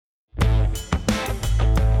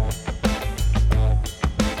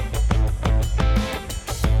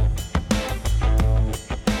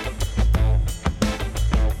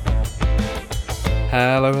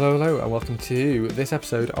welcome to this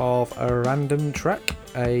episode of A Random Trek,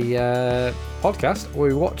 a podcast where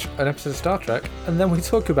we watch an episode of Star Trek and then we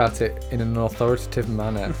talk about it in an authoritative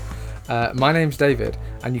manner. My name's David,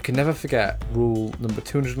 and you can never forget rule number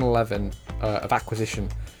 211 of acquisition.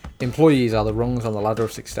 Employees are the rungs on the ladder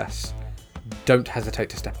of success. Don't hesitate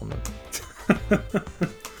to step on them.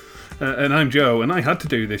 And I'm Joe, and I had to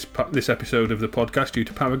do this episode of the podcast due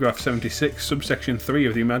to paragraph 76, subsection 3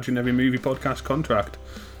 of the Imaginary Movie Podcast contract.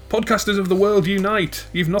 Podcasters of the world unite!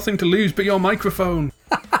 You've nothing to lose but your microphone!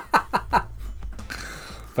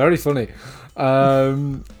 Very funny.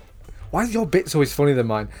 Why is your bits always funnier than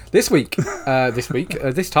mine? This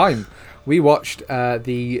time, we watched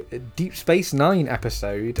the Deep Space Nine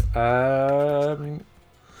episode. Bar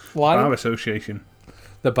Association.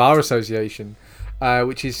 The Bar Association.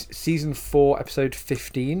 Which is season 4, episode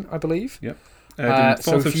 15, I believe. Yep.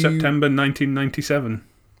 4th of September 1997.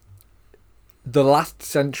 The last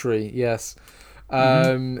century, yes.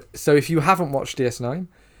 So if you haven't watched DS9,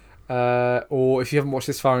 or if you haven't watched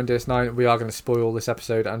this far in DS9, we are going to spoil this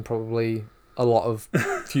episode and probably a lot of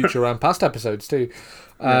future and past episodes too.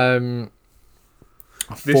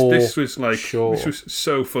 This was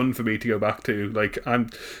so fun for me to go back to.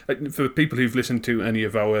 For people who've listened to any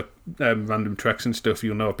of our random treks and stuff,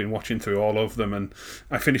 you'll know I've been watching through all of them, and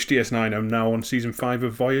I finished DS9. I'm now on season 5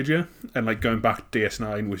 of Voyager, and going back to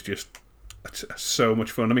DS9 was just so much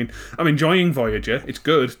fun. I mean, I'm enjoying Voyager. It's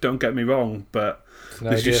good. Don't get me wrong, but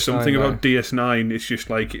there's just something about DS9. It's just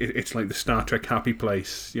it's like the Star Trek happy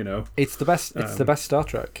place. You know, it's the best. It's the best Star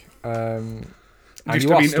Trek. And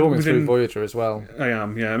you are storming through Voyager as well. I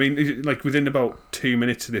am, yeah. I mean, within about 2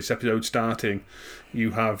 minutes of this episode starting, you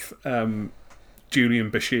have Julian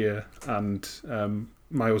Bashir and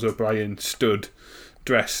Miles O'Brien stood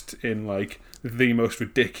dressed in the most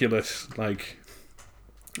ridiculous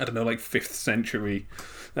 5th century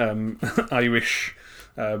Irish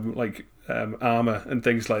armour and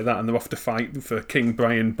things like that, and they're off to fight for King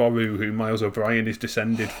Brian Boru, who Miles O'Brien is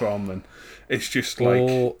descended from, and it's just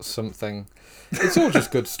something. It's all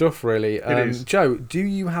just good stuff, really. It is. Joe, do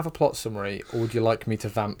you have a plot summary, or would you like me to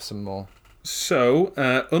vamp some more? So,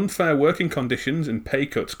 unfair working conditions and pay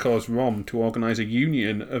cuts cause Rom to organise a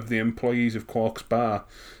union of the employees of Quark's bar.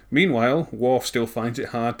 Meanwhile, Worf still finds it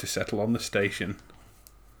hard to settle on the station.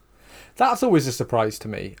 That's always a surprise to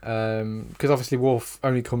me, because obviously Worf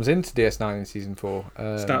only comes into DS9 in season 4.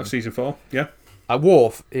 Start of season 4, yeah.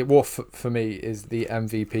 Worf for me is the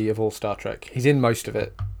MVP of all Star Trek. He's in most of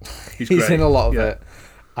it. He's in a lot of it,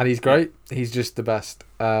 and he's great. He's just the best,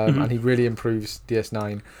 and he really improves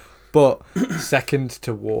DS9. But second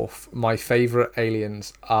to Worf, my favourite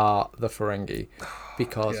aliens are the Ferengi,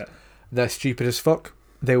 because they're stupid as fuck.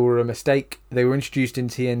 They were a mistake. They were introduced in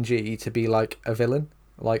TNG to be like a villain.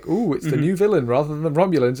 It's the new villain rather than the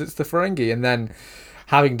Romulans. It's the Ferengi. And then,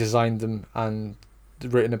 having designed them and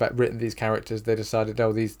written these characters, they decided,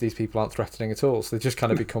 these people aren't threatening at all. So they just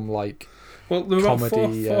kind of become they're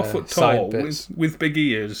comedy, about 4 foot tall with big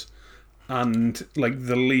ears, and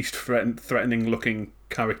the least threatening looking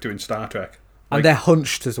character in Star Trek. And they're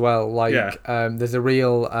hunched as well. There's a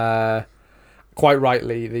real, quite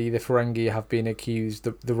rightly, the Ferengi have been accused.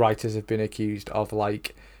 The writers have been accused of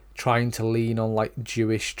trying to lean on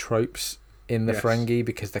Jewish tropes in the Ferengi,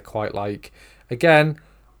 because they're quite again.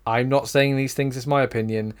 I'm not saying these things as my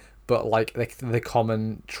opinion, but the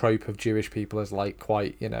common trope of Jewish people is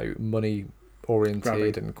quite money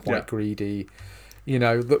oriented and quite greedy,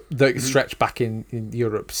 that stretch back in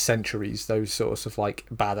Europe centuries. Those sorts of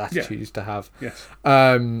bad attitudes to have. Yes.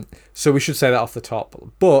 So we should say that off the top.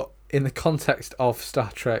 But in the context of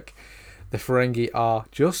Star Trek, the Ferengi are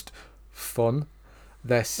just fun.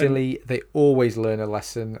 They're silly. They always learn a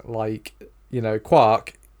lesson.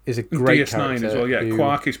 Quark is a great DS9 character as well. Yeah,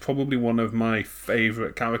 Quark is probably one of my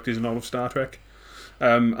favourite characters in all of Star Trek.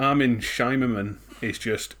 Armin Shimerman is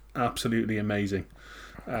just absolutely amazing.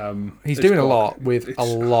 He's doing a lot with a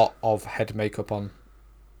lot of head makeup on,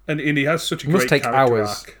 and he has such a great character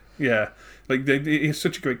arc. Yeah, he has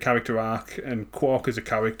such a great character arc, and Quark as a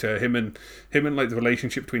character, him and the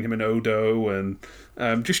relationship between him and Odo, and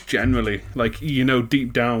just generally,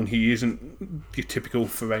 deep down, he isn't your typical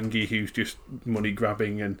Ferengi who's just money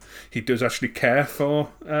grabbing, and he does actually care for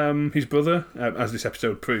his brother, as this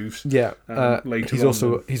episode proves. Yeah, later he's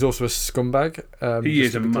also a scumbag. He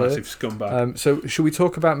is a massive scumbag. So should we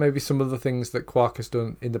talk about maybe some of the things that Quark has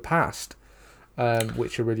done in the past?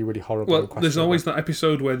 Which are really, really horrible. Well, there's always that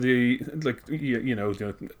episode where the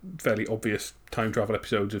fairly obvious time travel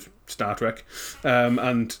episodes of Star Trek,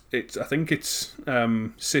 and I think it's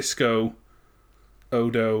Sisko,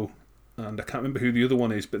 Odo, and I can't remember who the other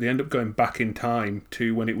one is, but they end up going back in time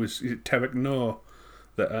to when it was Terek Nor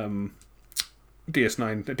that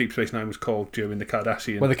DS9, Deep Space Nine was called during the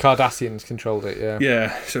Cardassians. When the Cardassians controlled it, yeah.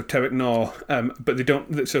 Yeah, so Terek Nor, but they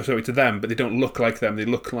don't. So it's them, but they don't look like them. They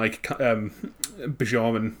look like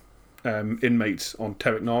Bajoran inmates on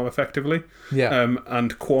Terek Nor, effectively. Yeah.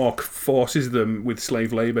 And Quark forces them with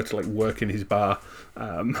slave labour to work in his bar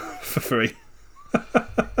for free. So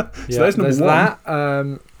there's number one.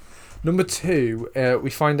 That. Number two, we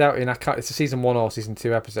find out it's a season 1 or season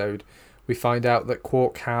 2 episode. We find out that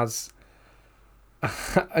Quark has.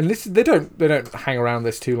 And they don't hang around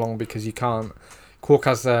this too long because you can't. Quark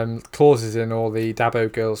has clauses in all the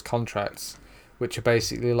Dabo girls' contracts, which are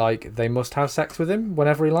basically they must have sex with him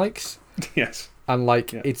whenever he likes. Yes. And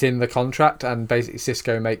it's in the contract, and basically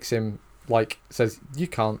Cisco makes him says you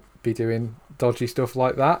can't be doing dodgy stuff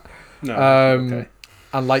like that. No. Okay.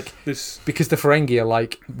 And because the Ferengi are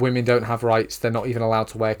women don't have rights, they're not even allowed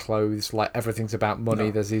to wear clothes. Everything's about money.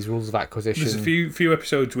 No. There's these rules of acquisition. There's a few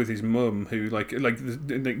episodes with his mum who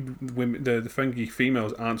the women, the Ferengi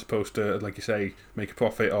females aren't supposed to, like you say, make a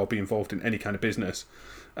profit or be involved in any kind of business.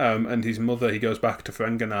 And his mother, he goes back to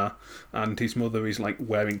Ferenginar, and his mother is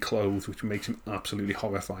wearing clothes, which makes him absolutely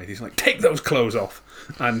horrified. He's like, take those clothes off,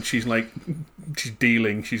 and she's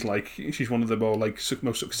dealing. She's one of the more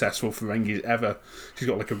most successful Ferengis ever. She's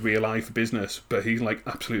got a real eye for business, but he's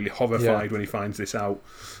absolutely horrified when he finds this out.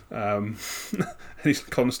 And he's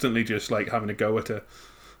constantly just having a go at her.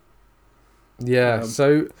 Yeah,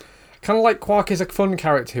 so kind of Quark is a fun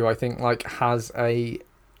character who I think has a.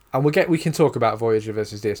 And we can talk about Voyager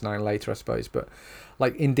versus DS9 later, I suppose. But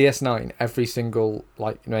in DS9, every single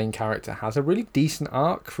main character has a really decent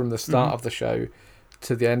arc from the start of the show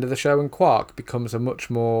to the end of the show. And Quark becomes a much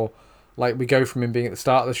more we go from him being at the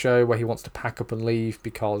start of the show where he wants to pack up and leave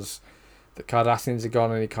because the Cardassians are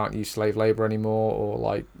gone and he can't use slave labor anymore,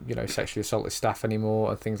 or sexually assault his staff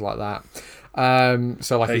anymore and things like that.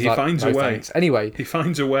 He finds a way. Thanks. Anyway, he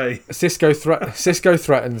finds a way. Cisco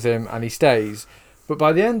threatens him and he stays. But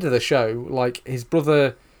by the end of the show, his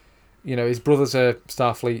brother, his brother's a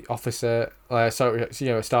Starfleet officer, a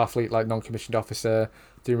Starfleet non-commissioned officer,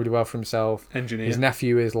 doing really well for himself. Engineer. His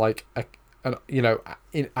nephew is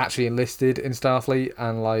actually enlisted in Starfleet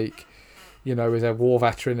and is a war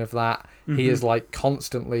veteran of that. Mm-hmm. He is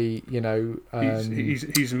constantly,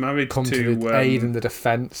 he's married to the aid in the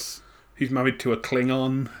defense. He's married to a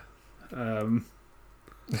Klingon.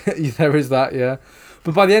 There is that, yeah.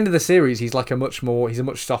 But by the end of the series, he's a much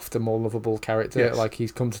softer, more lovable character. Yes.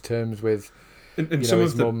 He's come to terms with. And some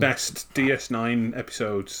of the best DS9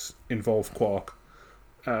 episodes involve Quark.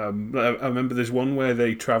 I remember there's one where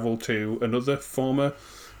they travel to another former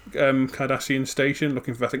Cardassian station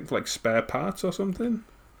looking for, I think, spare parts or something.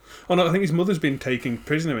 Oh no, I think his mother's been taken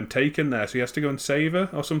prisoner and taken there, so he has to go and save her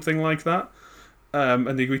or something like that.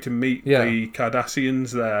 And they agree to meet the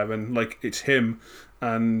Cardassians there, and it's him.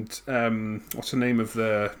 And what's the name of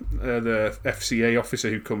the FCA officer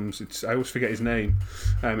who comes? I always forget his name.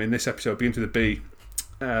 In this episode, begins with a B.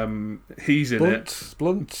 He's in it.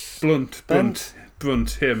 Brunt.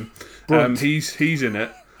 Him. He's in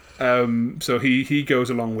it. So he goes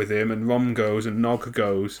along with him, and Rom goes, and Nog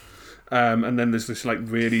goes, and then there's this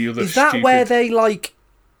really other. Is that where they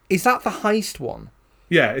Is that the heist one?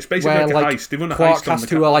 Yeah, it's basically a heist. They run a Quark heist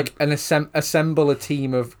on has to assemble a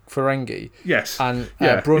team of Ferengi. Yes, and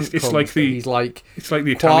it's Brunt comes, it's like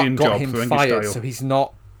the Italian Quark got job him Ferengi fired, style. so he's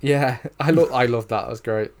not. Yeah, I love that. That was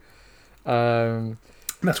great.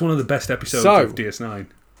 That's one of the best episodes of DS9.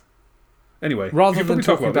 Anyway, rather than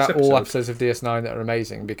talking about all episodes of DS9 that are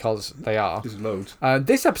amazing, because they are. There's loads.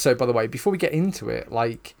 This episode, by the way, before we get into it,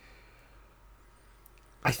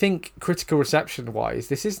 I think critical reception wise,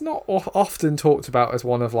 this is not often talked about as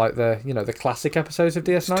one of the classic episodes of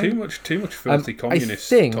DS9. It's too much filthy communist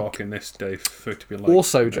talk in this, Dave, for it to be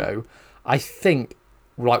also, Joe, I think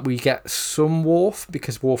we get some Worf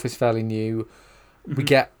because Worf is fairly new.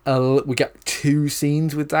 Mm-hmm. We get 2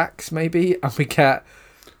 scenes with Dax maybe, and we get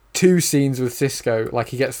 2 scenes with Cisco.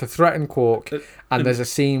 He gets to threaten Quark, and there's a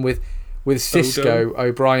scene with Cisco,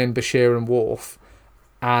 O'Brien, Bashir, and Worf,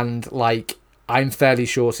 and I'm fairly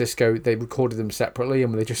sure Cisco, they recorded them separately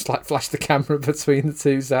and they just flashed the camera between the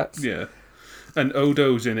 2 sets. Yeah. And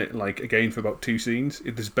Odo's in it, again, for about 2 scenes.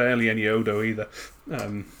 There's barely any Odo either.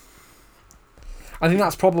 I think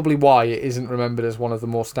that's probably why it isn't remembered as one of the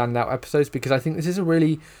more standout episodes, because I think this is a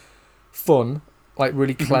really fun,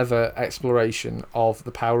 really clever exploration of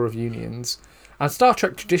the power of unions. And Star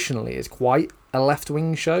Trek traditionally is quite a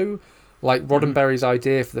left-wing show. Roddenberry's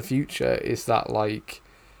idea for the future is that,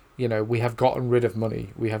 we have gotten rid of money.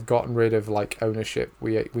 We have gotten rid of like ownership.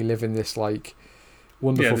 We live in this like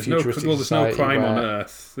wonderful futuristic there's society. No crime on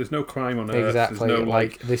Earth. There's no crime on Earth. Exactly. There's no,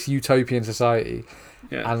 like this utopian society.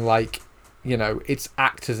 Yeah. And like, it's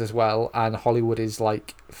actors as well, and Hollywood is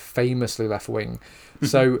like famously left wing.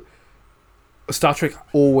 So Star Trek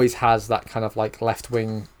always has that kind of like left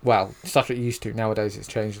wing. Well, Star Trek used to. Nowadays it's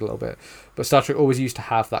changed a little bit, but Star Trek always used to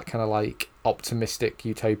have that kind of like optimistic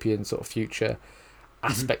utopian sort of future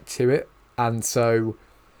aspect to it. And so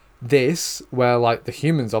this, where like the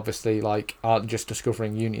humans obviously like aren't just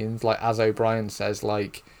discovering unions, like as O'Brien says,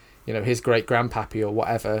 like his great grandpappy or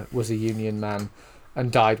whatever was a union man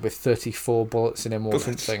and died with 34 bullets in him or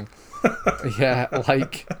something. Yeah,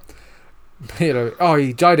 like he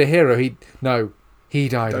died a hero. He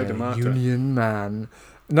died a union man.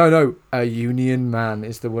 No, a union man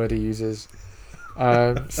is the word he uses.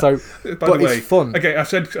 By the way, it's fun. Okay, I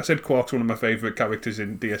said Quark's one of my favourite characters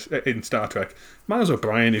in Star Trek. Miles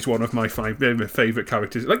O'Brien is one of my favourite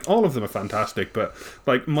characters. Like, all of them are fantastic, but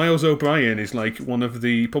like Miles O'Brien is like one of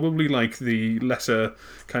the probably like the lesser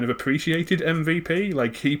kind of appreciated MVP.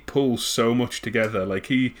 Like, he pulls so much together. Like,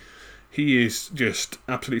 he is just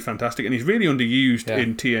absolutely fantastic, and he's really underused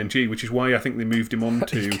in TNG, which is why I think they moved him on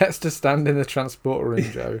to... He gets to stand in the transporter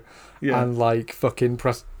room, Joe, and like fucking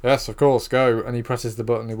press, yes, of course, go, and he presses the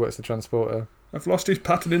button, he works the transporter. I've lost his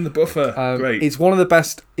pattern in the buffer. Great. It's one of the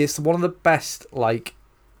best, like...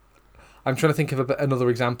 I'm trying to think of another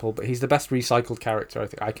example, but he's the best recycled character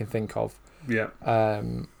I can think of. Yeah.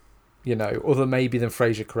 Other maybe than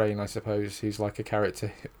Fraser Crane, I suppose, who's like a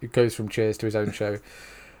character who goes from Cheers to his own show.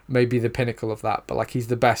 Maybe the pinnacle of that, but like he's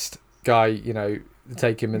the best guy. They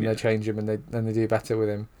take him and they change him and they do better with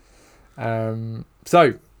him.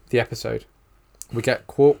 So the episode, we get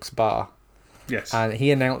Quark's bar. Yes, and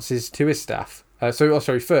he announces to his staff.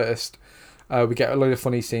 First, we get a load of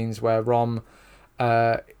funny scenes where Rom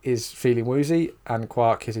is feeling woozy and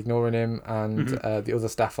Quark is ignoring him, and the other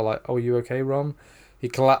staff are like, "Oh, are you okay, Rom?" He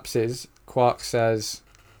collapses. Quark says.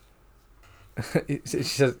 She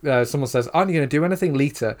says, someone says, "Aren't you going to do anything?"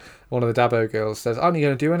 Lita, one of the Dabo girls, says, "Aren't you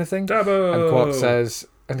going to do anything?" Dabo.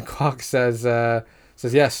 And Quark says,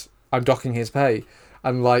 "Yes, I'm docking his pay."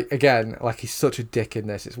 And like again, like he's such a dick in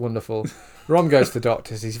this. It's wonderful. Rom goes to the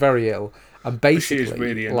doctors. He's very ill, and basically, Bashir's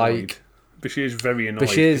really annoyed. Bashir's very annoyed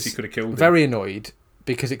because he could have killed him. Very annoyed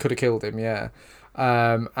because it could have killed him. Yeah.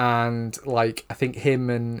 And like I think him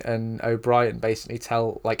and O'Brien basically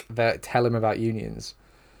tell him about unions.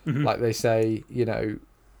 Like they say,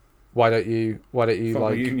 why don't you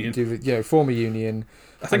form a union?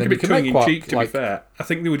 I think a bit tongue in cheek, to be fair. I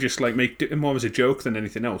think they would just like make it more as a joke than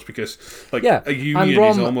anything else, because like a union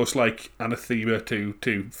is almost like anathema to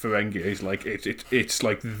Ferengi. It's like it's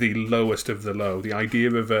like the lowest of the low. The idea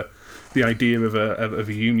of a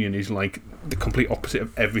union is like the complete opposite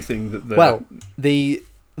of everything that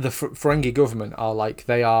the Ferengi government are like,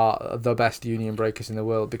 they are the best union breakers in the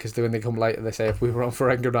world, because when they come later they say, if we were on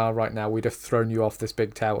Ferengi right now, we'd have thrown you off this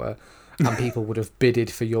big tower and people would have bidded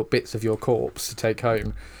for your bits of your corpse to take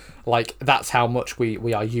home. Like, that's how much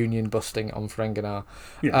we are union busting on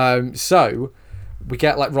Ferengi. So we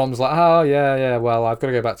get like Rom's like, oh yeah, well, I've got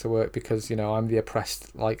to go back to work because I'm the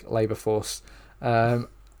oppressed like labour force.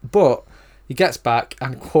 But he gets back,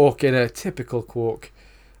 and Quark, in a typical Quark,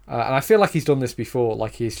 and I feel like he's done this before,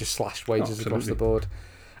 like he's just slashed wages across the board.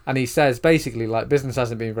 And he says, basically, like, business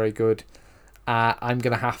hasn't been very good. I'm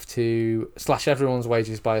going to have to slash everyone's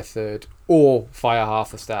wages by a third or fire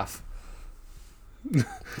half the staff.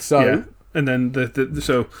 So, and then they're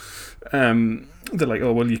like,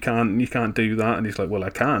 oh, well, you can't do that. And he's like, well, I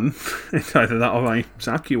can. It's either that or I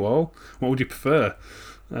sack you all. What would you prefer?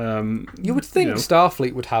 You would think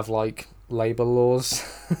Starfleet would have, like, labour laws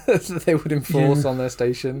that they would enforce on their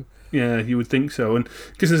station. Yeah, you would think so. And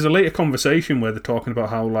because there's a later conversation where they're talking about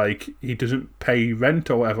how like he doesn't pay rent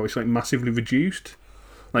or whatever. It's like massively reduced.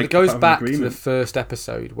 Like, it goes back to the first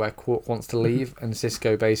episode where Quark wants to leave, and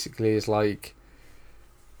Sisko basically is like,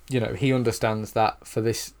 he understands that for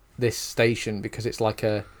this station, because it's like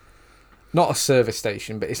not a service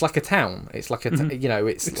station, but it's like a town. It's like it's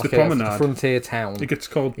like a frontier town. It gets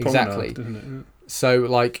called Promenade, doesn't it? Yeah. So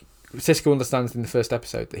like, Sisko understands in the first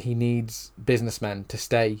episode that he needs businessmen to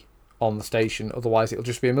stay on the station, otherwise it'll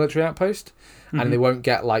just be a military outpost, and they won't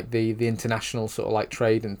get like the international sort of like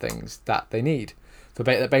trade and things that they need,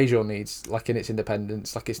 that Bajor needs, like in its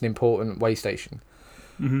independence, like it's an important way station.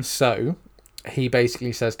 So he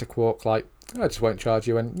basically says to Quark, like, I just won't charge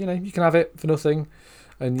you, and you can have it for nothing,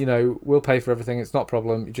 and we'll pay for everything, it's not a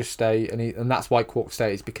problem, you just stay. And that's why Quark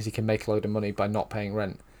stays, because he can make a load of money by not paying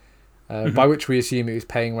rent. By which we assume he was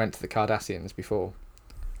paying rent to the Cardassians before.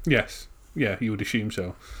 Yes. Yeah, you would assume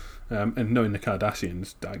so. And knowing the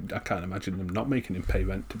Kardashians, I can't imagine them not making him pay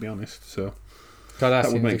rent, to be honest. So Kardashians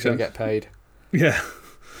that would make sense. Get paid. Yeah.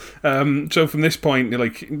 So from this point,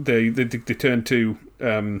 like they turn to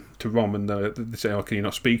Rom and they say, "Oh, can you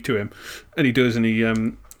not speak to him?" And he does, and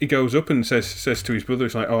he goes up and says to his brother,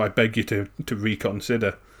 "It's like, oh, I beg you to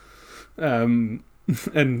reconsider." And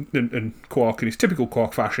Quark, in his typical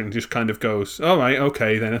Quark fashion, just kind of goes, "All right,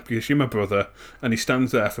 okay, then, because you're my brother." And he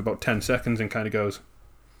stands there for about 10 seconds and kind of goes,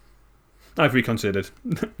 "I've reconsidered.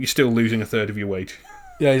 You're still losing a third of your wage."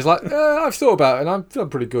 Yeah, he's like, I've thought about it, and I'm feeling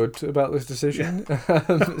pretty good about this decision.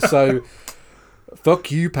 Yeah. So,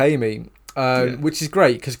 fuck you, pay me. Which is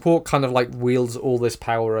great, because Quark kind of like wields all this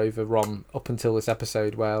power over Rom up until this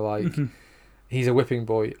episode where like he's a whipping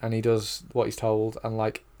boy and he does what he's told, and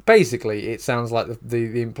like basically it sounds like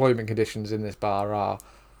the employment conditions in this bar are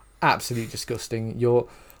absolutely disgusting. You're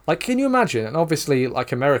like, can you imagine? And obviously,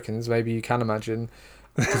 like Americans, maybe you can imagine,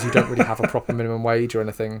 because you don't really have a proper minimum wage or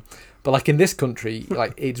anything. But like in this country,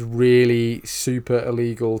 like it's really super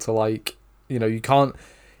illegal to like, you can't,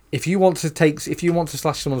 if you want to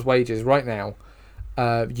slash someone's wages right now,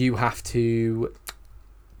 you have to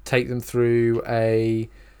take them through a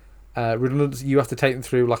redundancy. You have to take them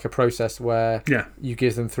through like a process where you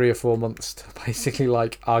give them 3 or 4 months to basically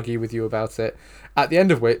like argue with you about it. At the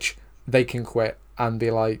end of which they can quit and be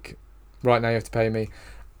like, right now you have to pay me.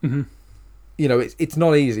 Mm-hmm. It's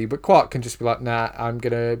not easy, but Quark can just be like, nah, I'm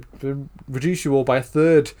going to reduce you all by a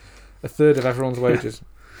third of everyone's wages.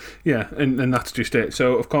 Yeah, and that's just it.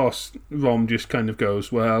 So, of course, Rom just kind of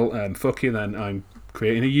goes, well, fuck you then, I'm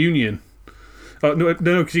creating a union. Oh, no,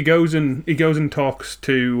 because he goes and talks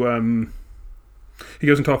to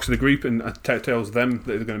the group and tells them that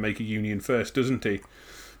they're going to make a union first, doesn't he?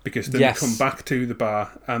 Because then they come back to the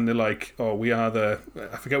bar and they're like, oh, we are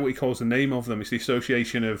I forget what he calls the name of them, it's the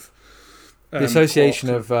Association of... The association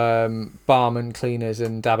of barman, cleaners,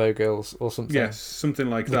 and Dabo girls, or something. Yes, something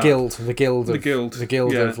like that. The guild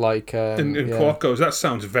of like. And Quark goes, that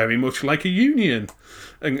sounds very much like a union,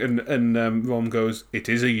 and Rom goes, it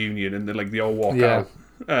is a union, and they all walk out.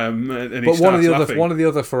 And but one of the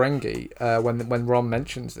other Ferengi, when Rom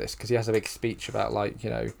mentions this, because he has a big speech about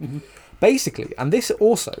basically, and this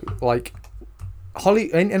also like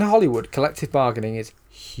in Hollywood, collective bargaining is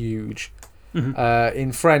huge. Mm-hmm.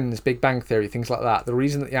 In Friends, Big Bang Theory, things like that, the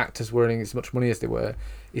reason that the actors were earning as much money as they were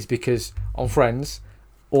is because on Friends,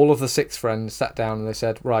 all of the 6 friends sat down and they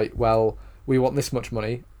said, right, well, we want this much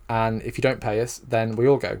money, and if you don't pay us, then we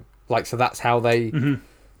all go. So that's how they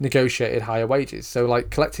negotiated higher wages. So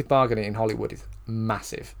collective bargaining in Hollywood is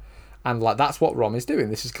massive, and that's what Rom is doing.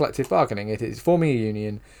 This is collective bargaining. It is forming a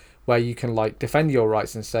union where you can defend your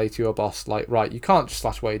rights and say to your boss, right, you can't just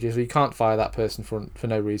slash wages, or you can't fire that person for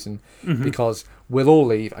no reason, because we'll all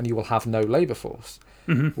leave and you will have no labour force.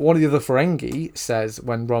 One of the other Ferengi says,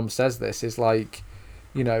 when Rom says this, is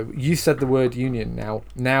you said the word union now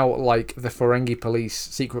the Ferengi police,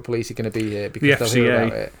 secret police, are going to be here because they'll hear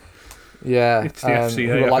about it. Yeah, it's the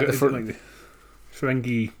FCA. The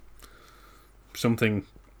Ferengi something.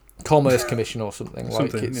 Commerce Commission or something.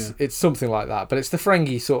 It's something like that, but it's the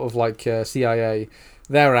Ferengi sort of CIA.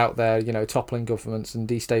 They're out there, toppling governments and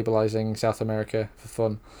destabilizing South America for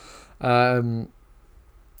fun, and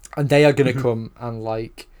they are going to come and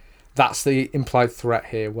that's the implied threat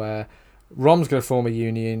here, where Rom's going to form a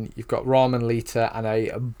union. You've got Rom and Lita and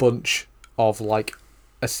a bunch of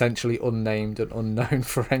essentially unnamed and unknown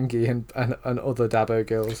Ferengi and other Dabo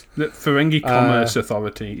girls. The Ferengi Commerce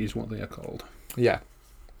Authority is what they are called. Yeah.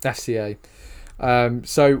 FCA.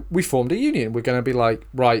 So we formed a union. We're going to be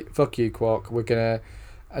right, fuck you, Quark. We're going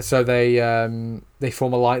to... So they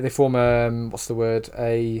form what's the word?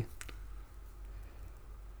 A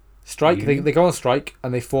strike. They go on strike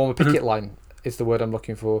and they form a picket line, is the word I'm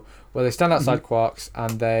looking for, where they stand outside Quark's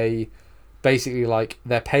and they basically,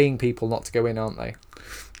 they're paying people not to go in, aren't they?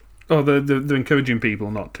 Oh, they're encouraging people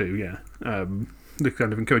not to, yeah. They're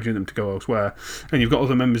kind of encouraging them to go elsewhere. And you've got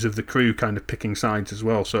other members of the crew kind of picking sides as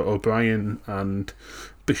well. So O'Brien and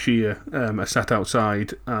Bashir are sat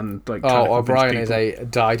outside and O'Brien is a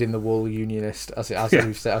dyed-in-the-wool unionist, as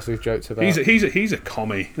we've joked about. He's a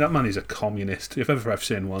commie. That man is a communist, if ever I've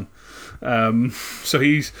seen one. So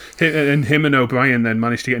him and O'Brien then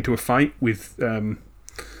managed to get into a fight with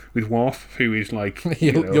Worf, who is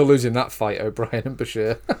you're losing that fight, O'Brien and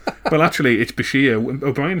Bashir. Well, actually, it's Bashir.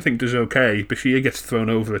 O'Brien, I think, does okay. Bashir gets thrown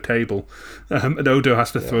over a table, and Odo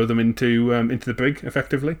has to throw them into the brig,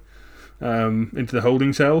 effectively, into the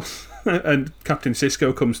holding cells. And Captain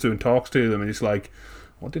Sisko comes through and talks to them, and he's like,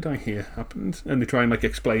 what did I hear happened? And they try and like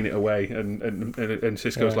explain it away, and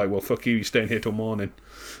Cisco's like, well, fuck you, you're staying here till morning.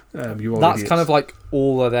 That's kind of like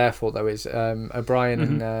all they're there for, though, is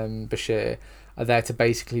O'Brien and Bashir are there to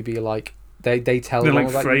basically be like, they tell them like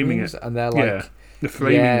all about framing unions, it, and they're like, they're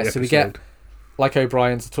framing the so we get, like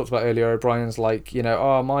O'Brien's talked about earlier, O'Brien's like,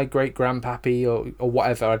 oh, my great grandpappy or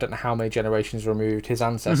whatever, I don't know how many generations removed, his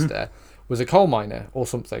ancestor was a coal miner or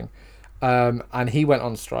something. And he went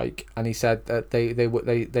on strike, and he said that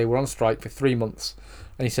they were on strike for 3 months,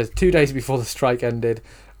 and he says 2 days before the strike ended,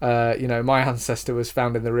 my ancestor was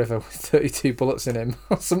found in the river with 32 bullets in him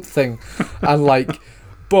or something, and like,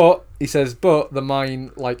 but he says, but the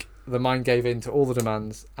mine gave in to all the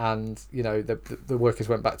demands, and the workers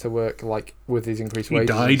went back to work like with these increased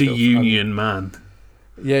wages. He died a union man.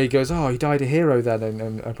 Yeah, he goes, oh, he died a hero then,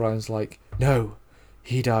 and O'Brien's like, no,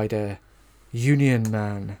 he died a union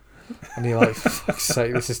man. And you're like, for fuck's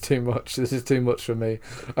sake, this is too much. This is too much for me.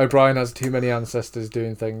 O'Brien has too many ancestors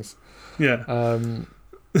doing things. Yeah.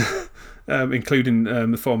 Including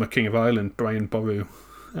the former King of Ireland, Brian Boru,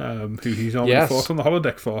 who he's on fought on the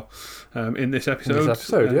holodeck for in this episode.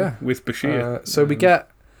 With Bashir. So we get...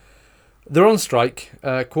 They're on strike.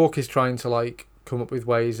 Quark is trying to like come up with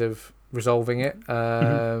ways of resolving it.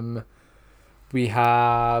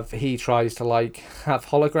 He tries to like have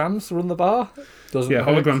holograms run the bar. Doesn't work.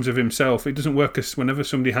 Holograms of himself. It doesn't work because whenever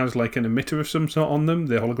somebody has like an emitter of some sort on them,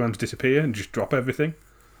 the holograms disappear and just drop everything.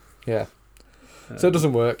 Yeah. So it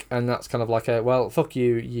doesn't work, and that's kind of like fuck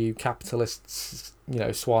you capitalists,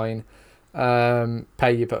 swine.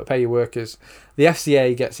 Pay your workers. The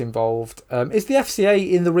FCA gets involved. Is the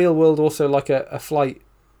FCA in the real world also like a flight?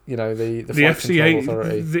 The flight FCA control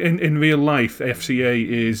authority. In real life, FCA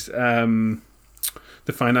is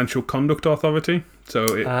the Financial Conduct Authority.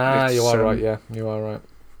 So you are right. Yeah, you are right.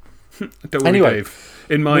 Don't worry, Dave.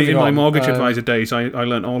 In my mortgage advisor days, I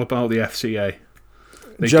learned all about the FCA.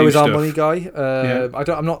 Joe is our money guy.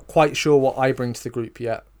 I'm not quite sure what I bring to the group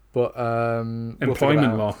yet, but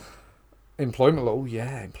employment law. Employment law. Oh,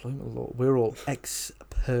 yeah, employment law. We're all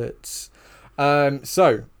experts.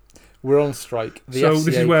 So we're on strike. This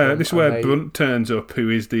is where Brunt turns up, who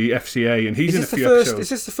is the FCA, and he's in a few episodes. Is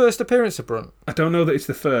this the first appearance of Brunt? I don't know that it's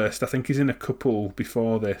the first. I think he's in a couple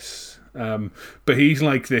before this. But he's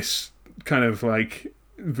like this kind of like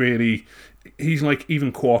really. He's like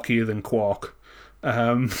even quarkier than Quark.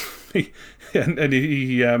 He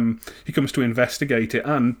comes to investigate it,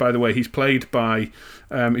 and by the way, he's played by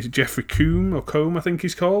is it Jeffrey Combe, I think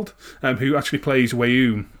he's called, who actually plays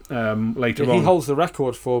Wayoon later on. He holds the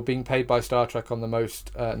record for being paid by Star Trek on the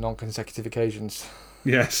most non-consecutive occasions.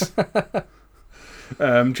 Yes.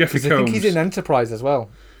 Jeffrey Combs. I think he's in Enterprise as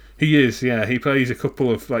well. He is, yeah. He plays a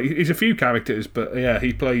couple of he's a few characters, but yeah,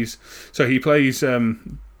 he plays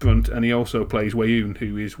Brunt, and he also plays Wayoon,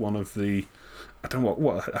 who is one of the. I don't know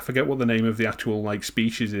what I forget what the name of the actual like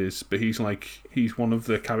species is, but he's one of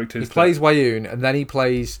the characters. He plays Wayoon, and then he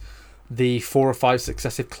plays the 4 or 5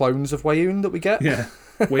 successive clones of Wayoon that we get. Yeah,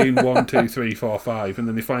 Wayoon 1, 2, 3, 4, 5, and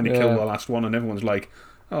then they finally kill the last one, and everyone's like,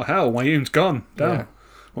 "Oh hell, Wayoon's gone! Damn,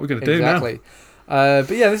 what are we going to do now?" But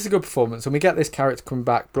yeah, this is a good performance, and we get this character coming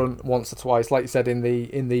back, Brunt, once or twice, like you said in the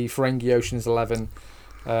Ferengi Ocean's 11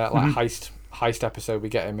 heist episode. We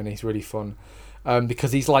get him, and he's really fun.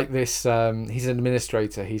 Because he's like this, he's an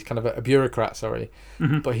administrator. He's kind of a bureaucrat,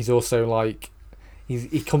 but he's also like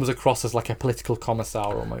he comes across as like a political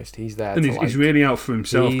commissar almost. He's there, and he's really out for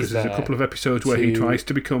himself because there's a couple of episodes where he tries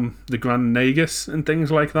to become the Grand Nagus and things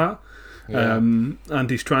like that. Yeah. And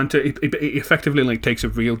he's trying to. He effectively like takes a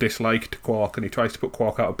real dislike to Quark, and he tries to put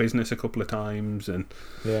Quark out of business a couple of times. And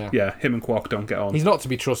him and Quark don't get on. He's not to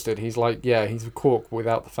be trusted. He's like he's a Quark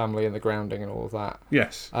without the family and the grounding and all of that.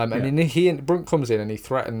 Yes. And Brunt comes in and he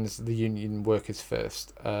threatens the union workers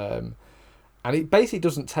first. And it basically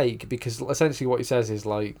doesn't take, because essentially what he says is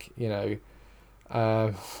like, what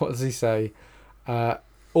does he say?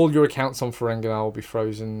 All your accounts on Ferenginar will be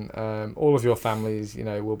frozen. All of your families,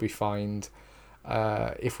 will be fined.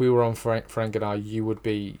 If we were on Ferenginar, you would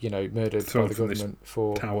be, murdered by the government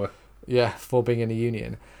for tower. Yeah, for being in a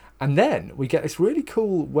union. And then we get this really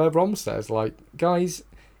cool where Rom says, like, guys,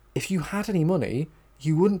 if you had any money,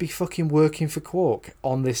 you wouldn't be fucking working for Quark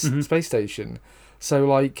on this space station. So,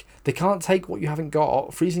 like, they can't take what you haven't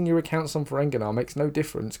got. Freezing your accounts on Ferenginar makes no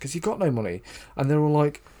difference because you've got no money. And they're all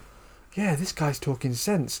like, yeah, this guy's talking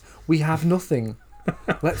sense. We have nothing.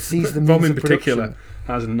 Let's seize the means Rom in of particular production.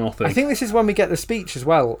 has nothing. I think this is when we get the speech as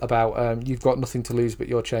well about you've got nothing to lose but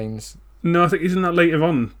your chains. No, I think isn't that later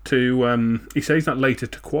on to he says that later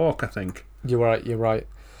to Quark, I think. You're right.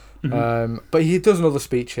 But he does another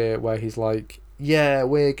speech here where he's like, yeah,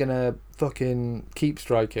 we're gonna fucking keep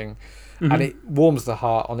striking. And it warms the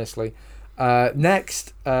heart, honestly.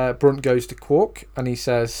 Next, Brunt goes to Quark and he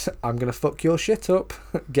says, I'm going to fuck your shit up.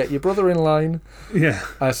 Get your brother in line. Yeah.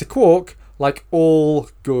 So Quark, like all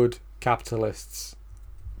good capitalists,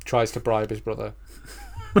 tries to bribe his brother.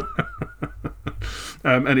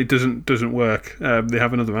 And it doesn't work. They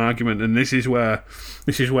have another argument, and this is where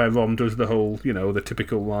Rom does the whole, the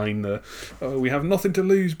typical line that, we have nothing to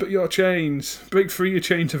lose but your chains. Break free your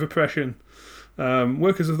chains of oppression.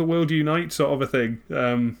 Workers of the world unite, sort of a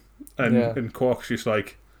thing. And Quark's just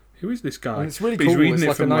like, who is this guy? And it's really but cool. He's reading it's it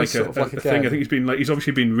like from a nice like sort of like a thing. I think he's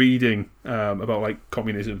obviously been reading about like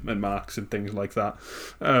communism and Marx and things like that.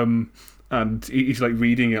 And he's like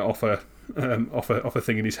reading it off a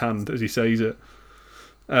thing in his hand as he says it.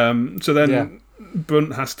 So then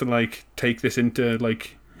Brunt has to like take this into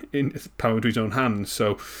like in power into his own hands.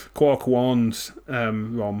 So Quark warns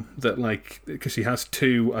Rom that like because he has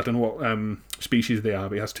two, I don't know what species they are,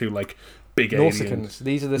 but he has two like big Nausicaans. aliens.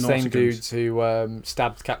 These are the same dudes who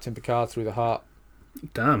stabbed Captain Picard through the heart.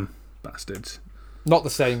 Damn bastards! Not the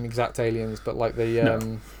same exact aliens, but like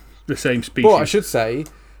the same species. But I should say,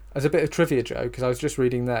 as a bit of trivia, Joe, because I was just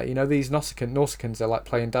reading there. These Nausicaans are like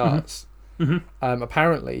playing darts.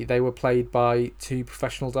 Apparently, they were played by two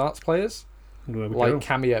professional darts players. Like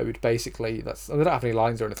cameoed, basically. They don't have any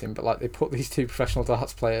lines or anything, but like they put these two professional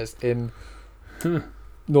darts players in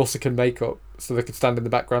Nausicaan makeup so they could stand in the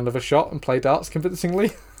background of a shot and play darts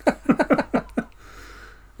convincingly.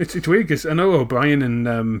 It's weird because I know O'Brien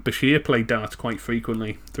and Bashir play darts quite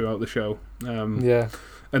frequently throughout the show. Yeah.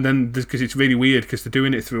 And then because it's really weird because they're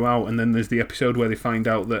doing it throughout, and then there's the episode where they find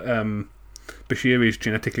out that Bashir is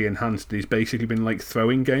genetically enhanced. He's basically been like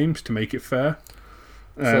throwing games to make it fair.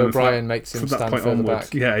 So O'Brien makes him stand further onwards,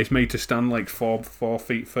 back. Yeah, he's made to stand like 4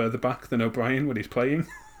 feet further back than O'Brien when he's playing.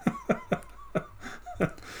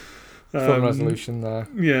 Fun resolution there.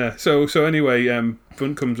 Yeah. So anyway,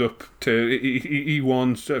 Brunt comes up to he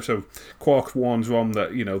warns. So Quark warns Rom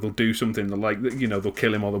that they'll do something. They'll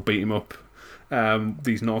kill him or they'll beat him up.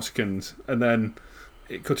 These Nausicaans, and then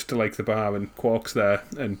it cuts to like the bar and Quark's there,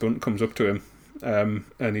 and Brunt comes up to him.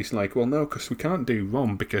 And he's like, well, no, because we can't do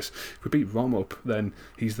Rom, because if we beat Rom up, then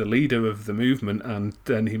he's the leader of the movement, and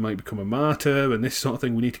then he might become a martyr, and this sort of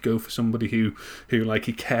thing. We need to go for somebody who like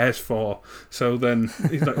he cares for. So then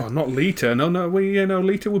he's like, oh, not Lita. No,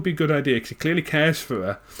 Lita would be a good idea because he clearly cares for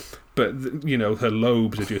her, but her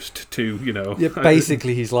lobes are just too, Yeah,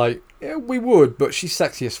 basically, he's like, yeah, we would, but she's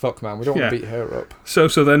sexy as fuck, man. We don't want to beat her up. So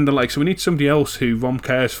then they're like, so we need somebody else who Rom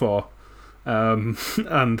cares for. And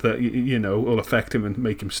that will affect him and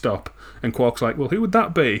make him stop. And Quark's like, well, who would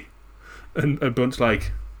that be? And Brunt's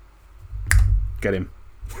like, get him.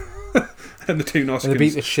 And the two Nausicaans, and they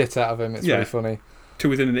beat the shit out of him. It's really funny. To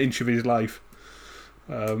within an inch of his life.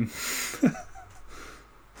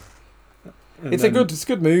 It's a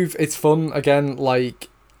good move. It's fun. Again, like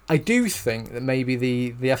I do think that maybe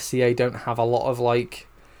the FCA don't have a lot of like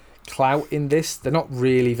clout in this. They're not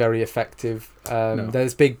really very effective. No.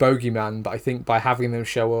 There's Big Bogeyman, but I think by having them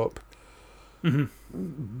show up, you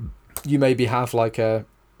maybe have like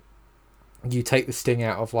you take the sting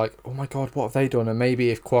out of like, oh my god, what have they done? And maybe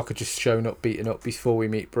if Quark had just shown up, beaten up before we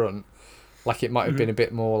meet Brunt, like it might have been a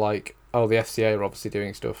bit more like, oh, the FCA are obviously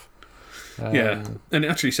doing stuff. Yeah, and it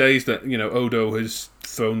actually says that Odo has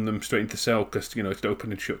thrown them straight into the cell because it's an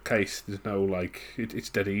open and shut case. There's no like it's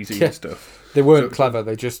dead easy and stuff. They weren't clever.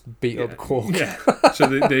 They just beat up Quark. Yeah. So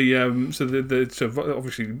so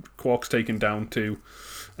obviously Quark's taken down to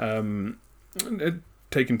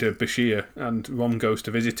taken to Bashir, and Rom goes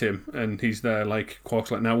to visit him, and he's there like Quark's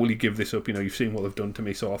like, now will you give this up? You've seen what they've done to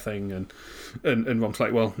me, sort of thing. And Rom's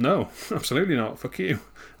like, well, no, absolutely not. Fuck you.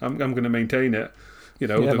 I'm going to maintain it.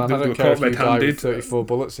 Man, I don't care if you die with 34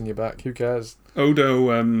 bullets in your back. Who cares?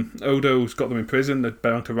 Odo's got them in prison. They're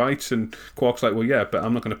bound to rights, and Quark's like, well, yeah, but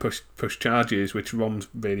I'm not going to push charges, which Rom's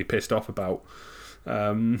really pissed off about,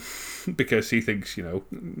 because he thinks you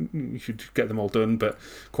should get them all done. But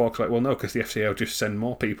Quark's like, well, no, because the FCA will just send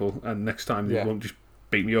more people, and next time they won't just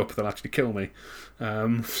beat me up; they'll actually kill me.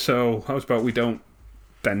 So how's about we don't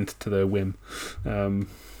bend to their whim, and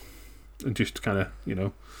just kind of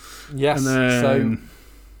Yes. And then, so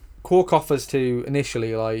Quark offers to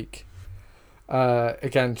initially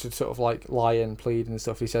again to sort of like lie and plead and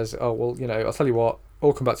stuff. He says, "Oh well, I'll tell you what.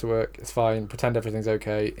 I'll come back to work. It's fine. Pretend everything's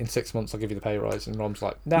okay. In 6 months, I'll give you the pay rise." And Rom's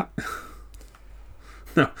like, "Nah,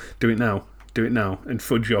 no, do it now, and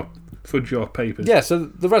fudge your papers." Yeah. So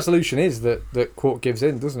the resolution is that Quark gives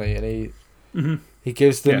in, doesn't he? And he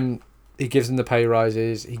gives them He gives them the pay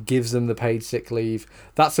rises. He gives them the paid sick leave.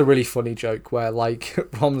 That's a really funny joke where, like,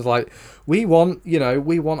 Rom's like, we want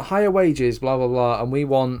higher wages, blah, blah, blah. And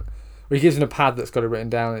he gives him a pad that's got it written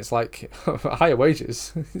down. And it's like, higher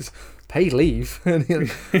wages? It's paid leave. And he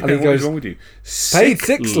goes, what is wrong with you? Paid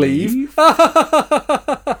sick leave?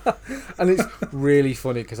 And it's really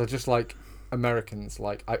funny because I just like Americans.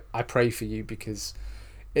 Like, I pray for you because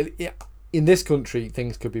in this country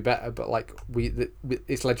things could be better, but like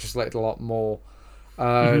it's legislated a lot more.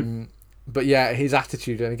 But yeah, his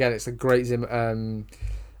attitude, and again, it's a great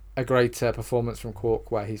performance from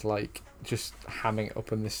Quark where he's like just hamming it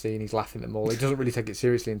up in this scene. He's laughing at them all. He doesn't really take it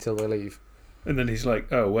seriously until they leave. And then he's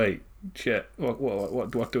like, "Oh wait, shit!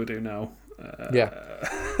 What do I do now?"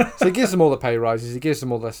 So he gives them all the pay rises. He gives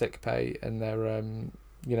them all their sick pay and their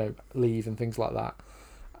leave and things like that.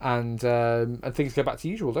 And things go back to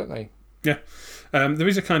usual, don't they? Yeah. There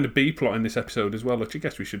is a kind of B plot in this episode as well, which I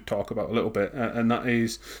guess we should talk about a little bit, and that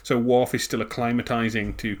is, so Worf is still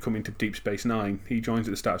acclimatising to coming to Deep Space Nine. He joins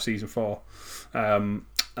at the start of Season 4,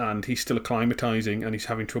 and he's still acclimatising, and he's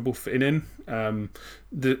having trouble fitting in.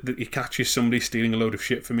 He catches somebody stealing a load of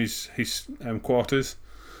shit from his quarters,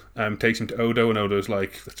 takes him to Odo, and Odo's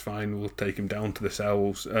like, that's fine, we'll take him down to the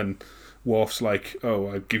cells, and Worf's like, oh,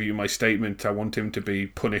 I'll give you my statement, I want him to be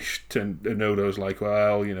punished, and Odo's like,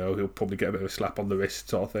 well, he'll probably get a bit of a slap on the wrist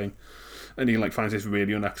sort of thing, and he like finds this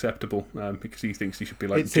really unacceptable because he thinks he should be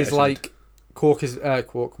like it's his like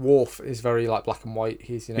Worf is very like black and white.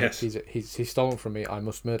 He's he's stolen from me, I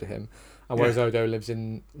must murder him. And whereas Odo lives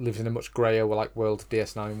in a much greyer like world of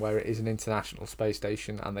DS9 where it is an international space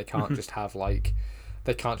station and they can't just have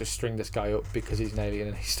they can't just string this guy up because he's an alien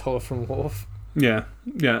and he's stolen from Worf. Yeah.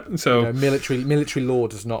 So military law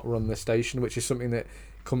does not run the station, which is something that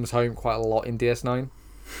comes home quite a lot in DS9.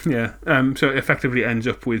 Yeah. So it effectively ends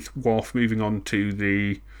up with Worf moving on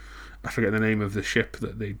to I forget the name of the ship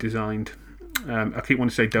that they designed. I keep wanting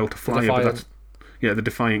to say Delta Flyer, but that's the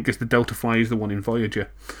Defiant, because the Delta Flyer is the one in Voyager.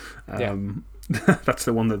 That's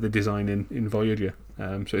the one that they design in Voyager.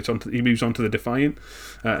 So he moves on to the Defiant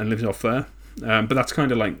and lives off there. But that's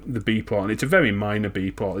kind of like the B plot, and it's a very minor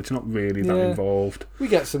B plot. It's not really that involved. We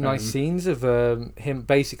get some nice scenes of him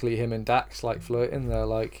and Dax like flirting. They're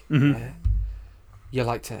like, you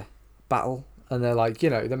like to battle, and they're like,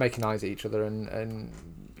 they're making eyes at each other, and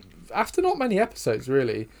after not many episodes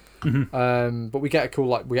really. But we get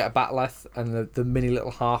we get a Batleth and the mini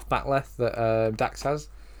little half Batleth that Dax has.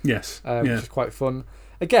 Yes, which is quite fun.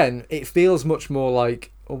 Again, it feels much more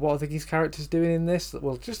like, what are these characters doing in this?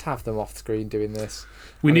 We'll just have them off screen doing this.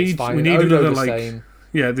 We need another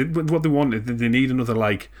what they want is they need another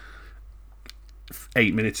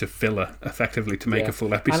 8 minutes of filler effectively to make a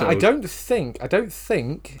full episode. And I don't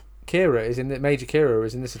think Kira is in the Major Kira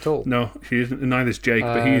is in this at all. No, she isn't. Neither's Jake,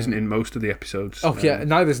 but he isn't in most of the episodes.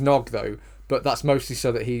 Neither's Nog though. But that's mostly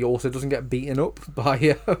so that he also doesn't get beaten up by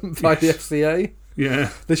the FCA.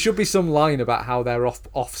 Yeah, there should be some line about how they're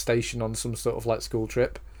off station on some sort of school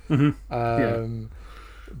trip. But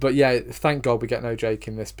thank God we get no Jake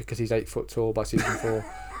in this because he's 8 foot tall by Season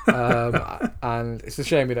 4. And it's a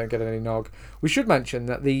shame we don't get any Nog. We should mention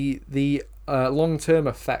that the long term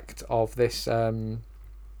effect of this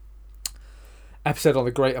episode on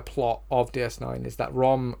the greater plot of DS9 is that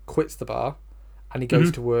Rom quits the bar and he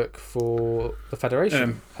goes to work for the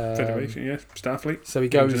Federation. Starfleet. So he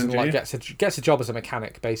goes and gets a job as a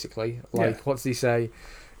mechanic, basically. What does he say?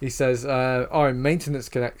 He says, I'm maintenance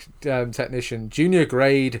technician, junior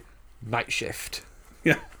grade, night shift.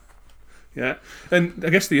 Yeah. And I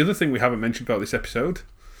guess the other thing we haven't mentioned about this episode,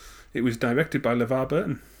 it was directed by LeVar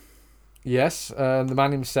Burton. Yes, the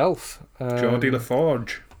man himself. Geordie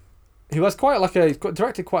LaForge. Who has he's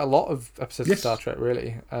directed quite a lot of episodes of Star Trek,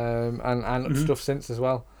 really, and stuff since as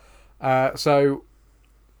well. So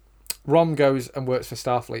Rom goes and works for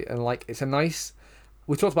Starfleet, and it's a nice.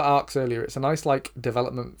 We talked about arcs earlier. It's a nice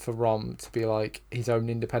development for Rom to be his own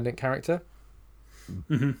independent character.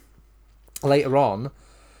 Later on,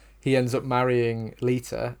 he ends up marrying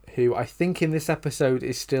Lita, who I think in this episode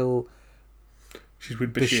is still she's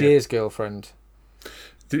with Bashir's girlfriend.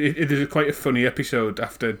 It is quite a funny episode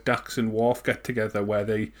after Dax and Worf get together where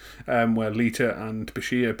where Lita and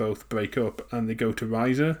Bashir both break up and they go to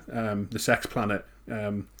Riser, the sex planet,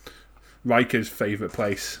 Riker's favourite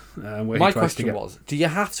place. My question was, do you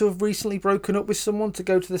have to have recently broken up with someone to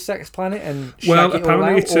go to the sex planet and shag it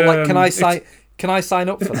apparently all out? it's, or can I sign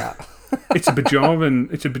up for that? It's a Bajoran.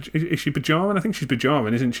 Is she Bajoran? I think she's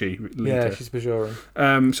Bajoran, isn't she? Lita? Yeah, she's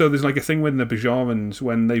Bajoran. So there's a thing when the Bajorans,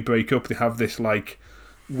 when they break up, they have this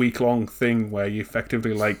week-long thing where you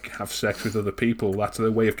effectively like have sex with other people. That's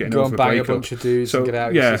the way of getting over a breakup. Go and bang a bunch of dudes and get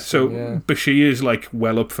out. Bashir is like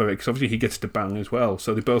well up for it because obviously he gets to bang as well.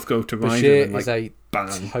 So they both go to Bashir and, like, is a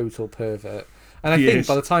bang. Total pervert, and I think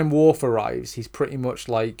by the time Worf arrives, he's pretty much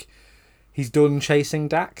like he's done chasing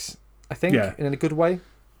Dax. I think in a good way.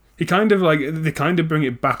 He kind of like they kind of bring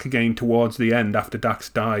it back again towards the end after Dax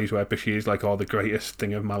dies, where Bashir's like, "Oh, the greatest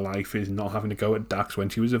thing of my life is not having to go at Dax when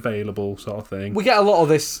she was available," sort of thing. We get a lot of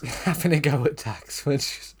this having to go at Dax when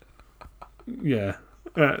she's.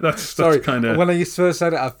 That's kind of. When I first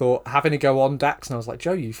said it, I thought having to go on Dax, and I was like,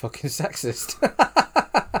 "Joe, you fucking sexist."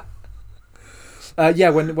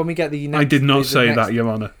 When we get the next, I did not say that, Your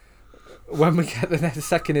Honour. When we get the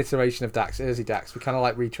second iteration of Dax, Ezri Dax, we kind of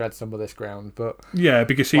like retread some of this ground, but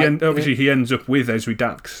because he ends up with Ezri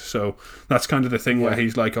Dax, so that's kind of the thing where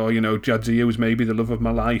he's like, oh, you know, Jadzia was maybe the love of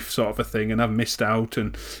my life, sort of a thing, and I've missed out,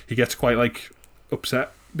 and he gets quite like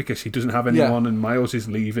upset because he doesn't have anyone, and Miles is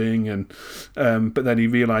leaving, and but then he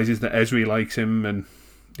realizes that Ezri likes him, and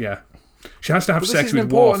she has to have sex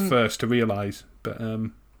with Worf first to realize, but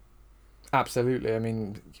absolutely, I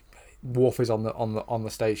mean. Worf is on the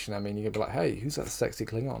station. I mean, you can be like, "Hey, who's that sexy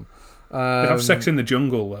Klingon?" They have sex in the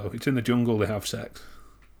jungle, though. It's in the jungle they have sex.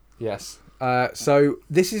 Yes. So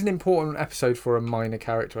this is an important episode for a minor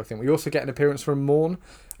character. I think we also get an appearance from Morn,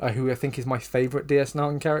 who I think is my favourite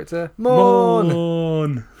DS9 character.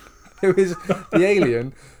 Morn, who is the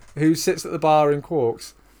alien who sits at the bar in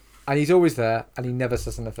Quarks, and he's always there, and he never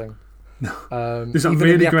says anything. No. There's that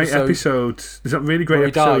really great episode. There's that really great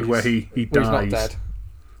episode where he dies. He's not dead.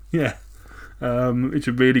 Yeah, it's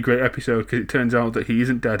a really great episode because it turns out that he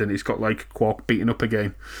isn't dead and he's got like Quark beaten up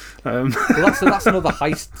again. Well, that's another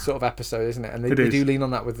heist sort of episode, isn't it? And they do lean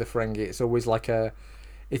on that with the Ferengi. It's always like a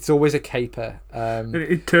caper.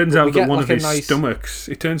 It turns out that one of his stomachs.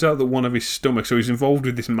 It turns out that one of his stomachs. So he's involved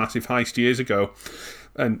with this massive heist years ago,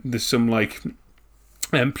 and there's some like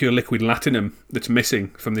pure liquid latinum that's missing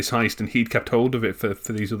from this heist, and he'd kept hold of it for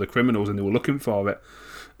these other criminals, and they were looking for it.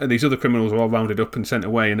 And these other criminals were all rounded up and sent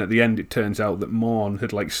away, and at the end it turns out that Morn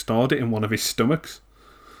had like stored it in one of his stomachs.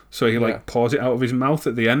 So he like pours it out of his mouth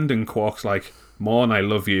at the end, and Quark's like, "Morn, I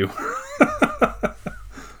love you."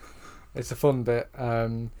 It's a fun bit.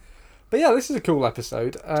 But yeah, this is a cool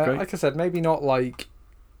episode. Like I said, maybe not like...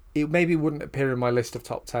 It maybe wouldn't appear in my list of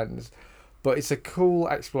top 10s, but it's a cool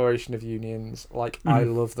exploration of unions. Like, I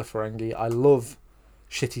love the Ferengi. I love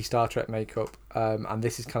shitty Star Trek makeup. And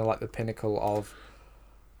this is kind of like the pinnacle of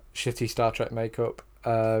shitty Star Trek makeup.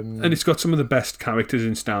 And it's got some of the best characters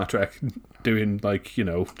in Star Trek doing, like, you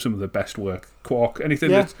know, some of the best work. Quark, any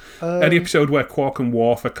episode where Quark and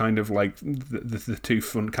Worf are kind of like the two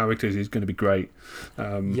front characters is going to be great.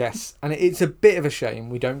 Yes, and it's a bit of a shame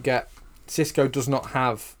we don't get... Sisko does not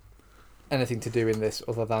have anything to do in this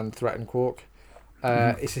other than threaten Quark.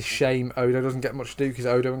 It's a shame Odo doesn't get much to do because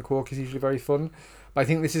Odo and Quark is usually very fun. But I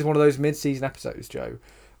think this is one of those mid-season episodes, Joe,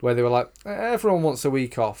 where they were like, everyone wants a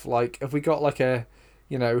week off. Like, have we got like a...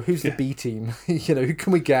 You know, who's the B team? You know, who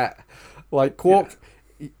can we get? Like, Quark,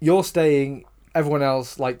 you're staying. Everyone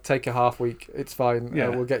else, like, take a half week. It's fine. Yeah.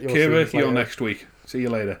 We'll get your Kira, you're next week. See you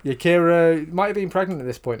later. Yeah, Kira might have been pregnant at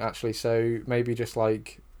this point, actually, so maybe just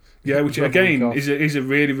like... Yeah, which, again, is a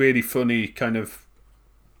really, really funny kind of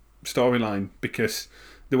storyline, because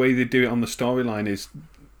the way they do it on the storyline is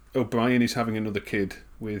O'Brien is having another kid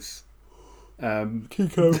with...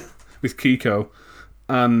 Kiko. With Kiko.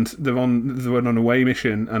 And they're on an away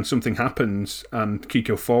mission, and something happens, and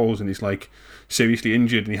Kiko falls, and he's like seriously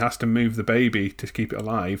injured, and he has to move the baby to keep it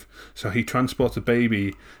alive. So he transports the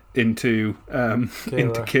baby into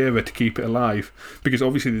Kira to keep it alive, because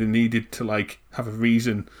obviously they needed to like have a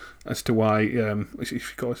reason as to why she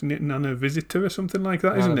calls it Nana Visitor or something like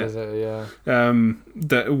that, isn't it?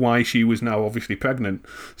 That why she was now obviously pregnant.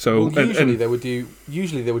 So usually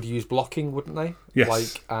they would use blocking, wouldn't they?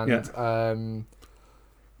 Yes.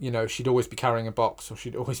 You know, she'd always be carrying a box, or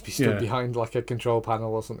she'd always be stood behind like a control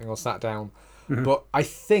panel or something, or sat down. Mm-hmm. But I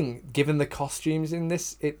think, given the costumes in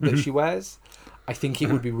this that she wears, I think it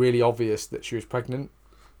would be really obvious that she was pregnant.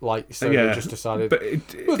 Like, so they just decided, but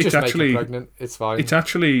we'll just make her pregnant. It's fine. It's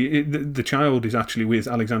actually the child is actually with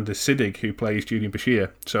Alexander Siddig, who plays Julian Bashir.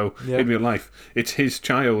 So in real life, it's his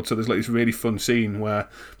child. So there's like this really fun scene where,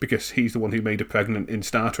 because he's the one who made her pregnant in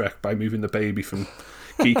Star Trek by moving the baby from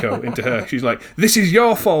Kiko into her, she's like, "This is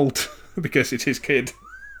your fault," because it's his kid.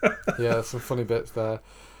 Yeah, some funny bits there.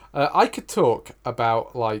 I could talk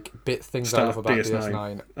about like things I love about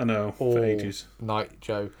DS9. I know, for ages. Night,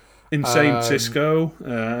 Joe. Insane Sisko,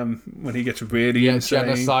 when he gets really insane.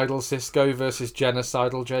 Genocidal Sisko versus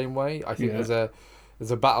genocidal Janeway. I think there's There's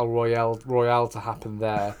a battle royale to happen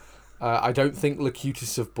there. I don't think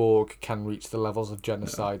Locutus of Borg can reach the levels of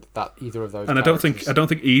genocide that either of those. And I don't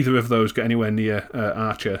think either of those get anywhere near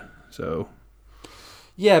Archer. So.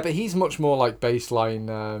 Yeah, but he's much more like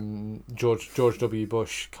baseline George W.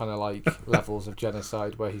 Bush kind of like levels of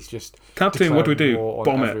genocide, where he's just Captain. What do we do?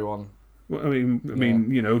 Bomb everyone. Well, I mean,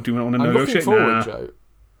 do you want to negotiate? Joe.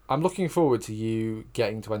 I'm looking forward to you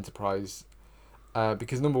getting to Enterprise,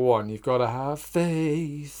 because number one, you've got to have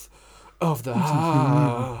faith of the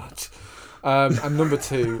heart, and number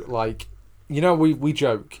two, like, we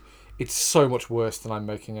joke, it's so much worse than I'm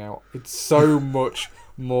making out. It's so much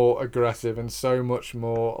more aggressive and so much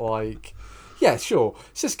more like, yeah, sure,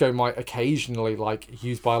 Sisko might occasionally like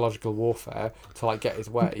use biological warfare to like get his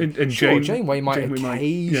way. And sure, Janeway might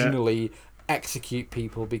occasionally execute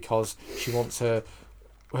people because she wants her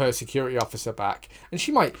security officer back, and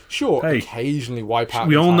she might occasionally wipe out.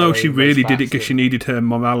 We all know she really did it because she needed her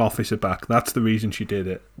morale officer back. That's the reason she did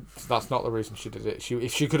it. That's not the reason she did it.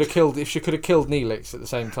 If she could have killed Neelix at the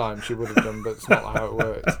same time, she would have done, but it's not how it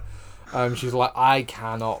works. She's like, I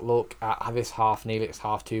cannot look at this half Neelix,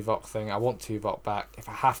 half Tuvok thing. I want Tuvok back. If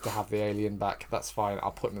I have to have the alien back, that's fine.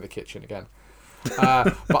 I'll put him in the kitchen again.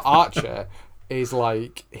 But Archer is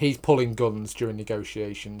like, he's pulling guns during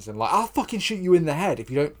negotiations and like, I'll fucking shoot you in the head if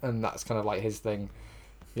you don't. And that's kind of like his thing,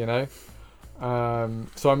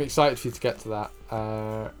 So I'm excited for you to get to that,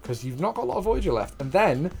 because you've not got a lot of Voyager left. And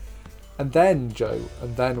then Joe,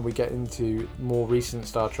 we get into more recent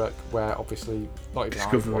Star Trek, where obviously not even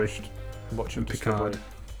I've watched much of Discovery.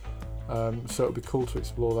 So it'll be cool to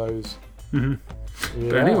explore those. Mm-hmm. Yeah.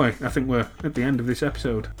 But anyway, I think we're at the end of this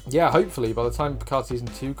episode. Yeah, hopefully by the time Picard Season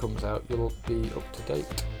 2 comes out, you'll be up to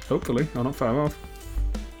date. Hopefully, I'm not far off.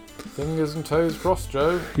 Fingers and toes crossed,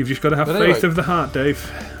 Joe. You've just got to have faith of the heart, Dave.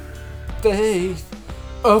 Faith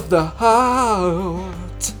of the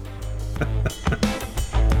heart.